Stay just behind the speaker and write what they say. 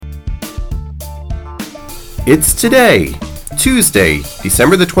It's today, Tuesday,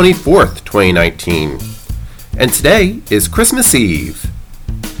 December the 24th, 2019. And today is Christmas Eve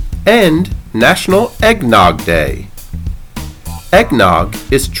and National Eggnog Day. Eggnog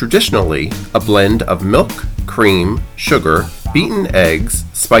is traditionally a blend of milk, cream, sugar, beaten eggs,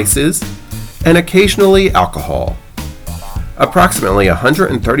 spices, and occasionally alcohol. Approximately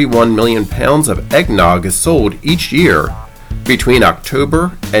 131 million pounds of eggnog is sold each year between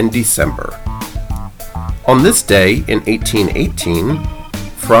October and December. On this day in 1818,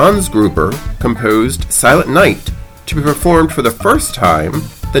 Franz Gruber composed Silent Night to be performed for the first time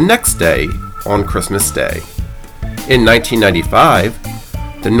the next day on Christmas Day. In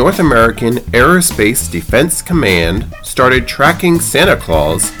 1995, the North American Aerospace Defense Command started tracking Santa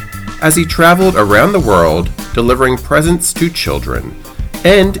Claus as he traveled around the world delivering presents to children.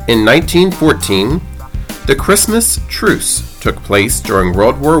 And in 1914, the Christmas truce took place during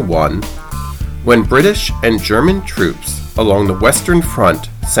World War I, when British and German troops along the Western Front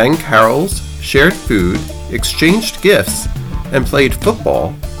sang carols, shared food, exchanged gifts, and played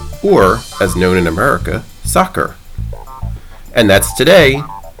football, or, as known in America, soccer. And that's today,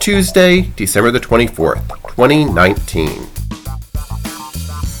 Tuesday, December the 24th, 2019.